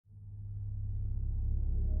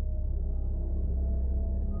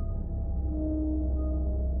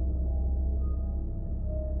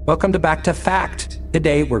Welcome to Back to Fact.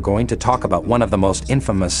 Today we're going to talk about one of the most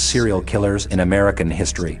infamous serial killers in American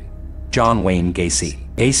history, John Wayne Gacy.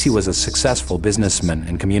 Gacy was a successful businessman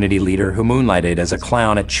and community leader who moonlighted as a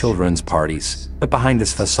clown at children's parties. But behind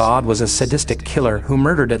this facade was a sadistic killer who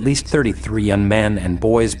murdered at least 33 young men and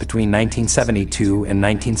boys between 1972 and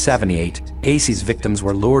 1978. Gacy's victims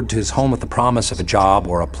were lured to his home with the promise of a job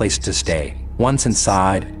or a place to stay. Once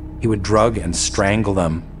inside, he would drug and strangle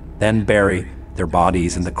them, then bury their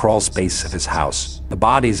bodies in the crawl space of his house. The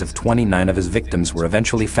bodies of 29 of his victims were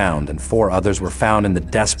eventually found, and 4 others were found in the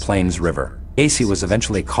Des Plaines River. Gacy was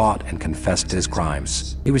eventually caught and confessed his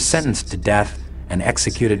crimes. He was sentenced to death and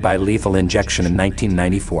executed by lethal injection in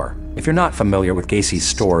 1994. If you're not familiar with Gacy's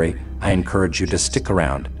story, I encourage you to stick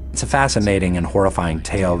around. It's a fascinating and horrifying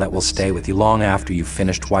tale that will stay with you long after you've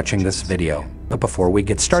finished watching this video. But before we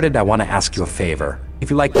get started, I want to ask you a favor. If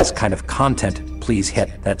you like this kind of content, please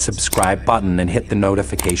hit that subscribe button and hit the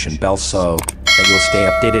notification bell so that you'll stay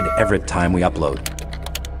updated every time we upload.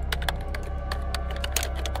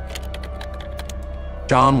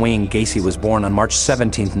 John Wayne Gacy was born on March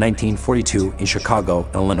 17, 1942 in Chicago,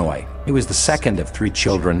 Illinois. He was the second of 3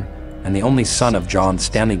 children and the only son of John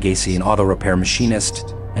Stanley Gacy, an auto repair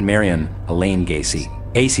machinist, and Marion Elaine Gacy.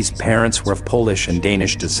 Gacy's parents were of Polish and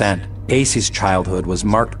Danish descent. Gacy's childhood was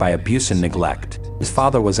marked by abuse and neglect. His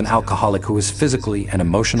father was an alcoholic who was physically and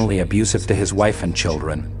emotionally abusive to his wife and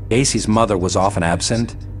children. Gacy's mother was often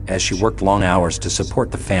absent, as she worked long hours to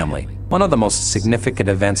support the family. One of the most significant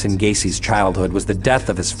events in Gacy's childhood was the death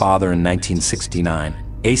of his father in 1969.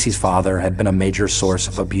 Gacy's father had been a major source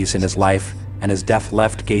of abuse in his life, and his death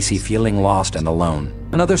left Gacy feeling lost and alone.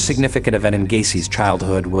 Another significant event in Gacy's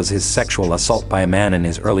childhood was his sexual assault by a man in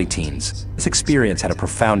his early teens. This experience had a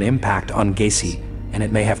profound impact on Gacy, and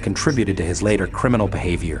it may have contributed to his later criminal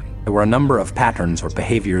behavior. There were a number of patterns or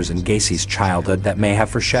behaviors in Gacy's childhood that may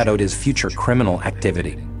have foreshadowed his future criminal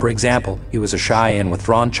activity. For example, he was a shy and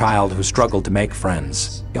withdrawn child who struggled to make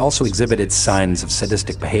friends. He also exhibited signs of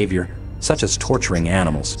sadistic behavior, such as torturing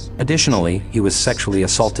animals. Additionally, he was sexually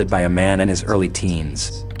assaulted by a man in his early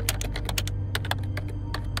teens.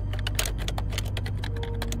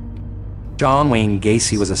 John Wayne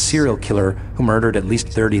Gacy was a serial killer who murdered at least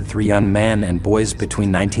 33 young men and boys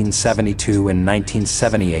between 1972 and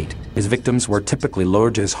 1978. His victims were typically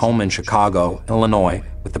lured to his home in Chicago, Illinois,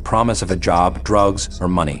 with the promise of a job, drugs, or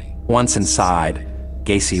money. Once inside,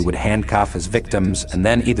 Gacy would handcuff his victims and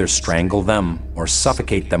then either strangle them or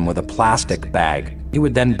suffocate them with a plastic bag. He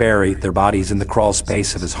would then bury their bodies in the crawl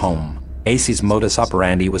space of his home. Gacy's modus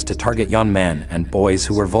operandi was to target young men and boys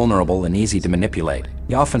who were vulnerable and easy to manipulate.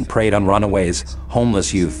 He often preyed on runaways,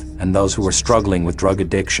 homeless youth, and those who were struggling with drug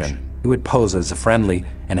addiction. He would pose as a friendly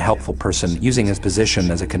and helpful person, using his position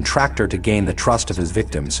as a contractor to gain the trust of his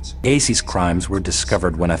victims. Gacy's crimes were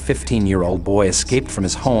discovered when a 15-year-old boy escaped from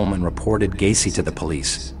his home and reported Gacy to the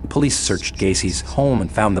police. The police searched Gacy's home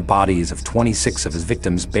and found the bodies of 26 of his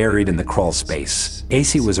victims buried in the crawl space.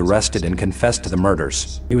 Gacy was arrested and confessed to the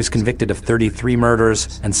murders. He was convicted of 33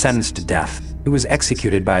 murders and sentenced to death. He was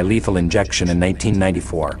executed by lethal injection in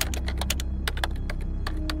 1994.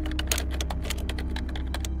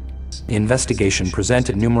 The investigation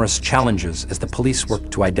presented numerous challenges as the police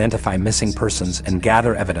worked to identify missing persons and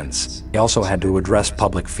gather evidence. They also had to address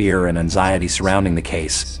public fear and anxiety surrounding the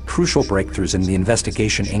case. Crucial breakthroughs in the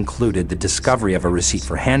investigation included the discovery of a receipt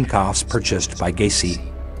for handcuffs purchased by Gacy,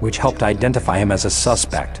 which helped identify him as a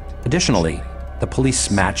suspect. Additionally, the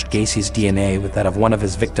police matched Gacy's DNA with that of one of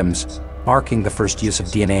his victims, marking the first use of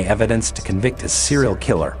DNA evidence to convict a serial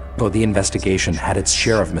killer. Though the investigation had its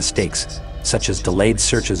share of mistakes, such as delayed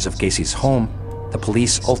searches of Gacy's home, the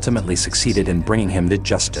police ultimately succeeded in bringing him to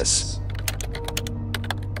justice.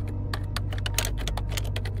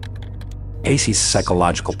 Gacy's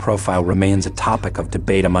psychological profile remains a topic of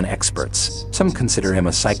debate among experts. Some consider him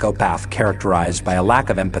a psychopath characterized by a lack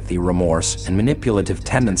of empathy, remorse, and manipulative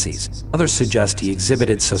tendencies. Others suggest he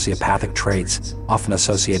exhibited sociopathic traits, often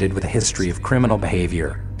associated with a history of criminal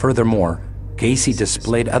behavior. Furthermore, Gacy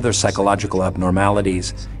displayed other psychological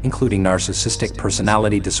abnormalities, including narcissistic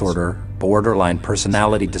personality disorder, borderline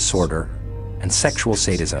personality disorder, and sexual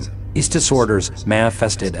sadism. These disorders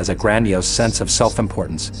manifested as a grandiose sense of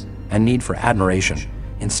self-importance and need for admiration,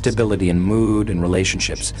 instability in mood and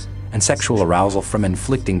relationships, and sexual arousal from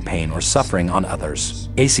inflicting pain or suffering on others.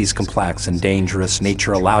 Gacy's complex and dangerous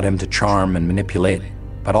nature allowed him to charm and manipulate,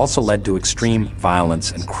 but also led to extreme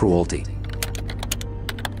violence and cruelty.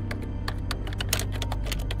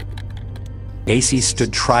 Gacy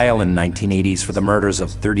stood trial in the 1980s for the murders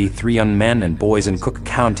of 33 young men and boys in Cook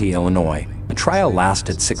County, Illinois. The trial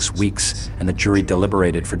lasted 6 weeks, and the jury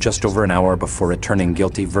deliberated for just over an hour before returning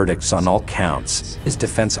guilty verdicts on all counts. His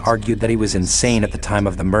defense argued that he was insane at the time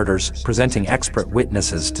of the murders, presenting expert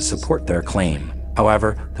witnesses to support their claim.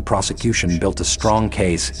 However, the prosecution built a strong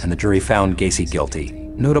case, and the jury found Gacy guilty.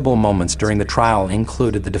 Notable moments during the trial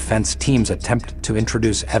included the defense team's attempt to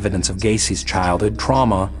introduce evidence of Gacy's childhood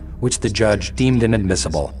trauma, which the judge deemed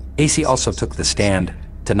inadmissible. Gacy also took the stand,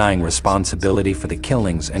 denying responsibility for the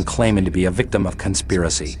killings and claiming to be a victim of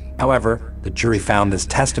conspiracy. However, the jury found this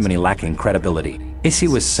testimony lacking credibility. Gacy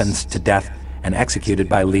was sentenced to death and executed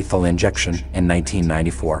by lethal injection in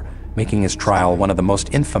 1994, making his trial one of the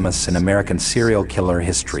most infamous in American serial killer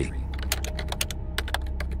history.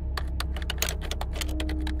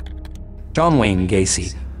 John Wayne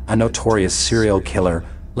Gacy, a notorious serial killer,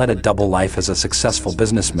 led a double life as a successful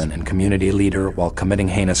businessman and community leader while committing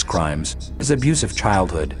heinous crimes. His abusive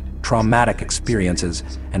childhood, traumatic experiences,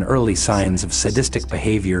 and early signs of sadistic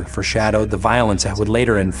behavior foreshadowed the violence it would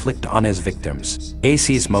later inflict on his victims.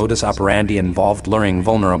 Gacy's modus operandi involved luring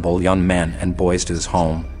vulnerable young men and boys to his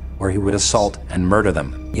home, where he would assault and murder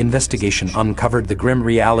them. The investigation uncovered the grim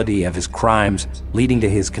reality of his crimes, leading to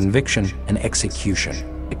his conviction and execution.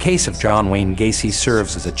 The case of John Wayne Gacy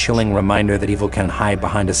serves as a chilling reminder that evil can hide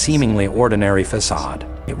behind a seemingly ordinary facade.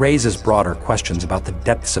 It raises broader questions about the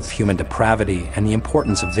depths of human depravity and the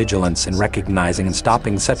importance of vigilance in recognizing and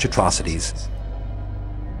stopping such atrocities.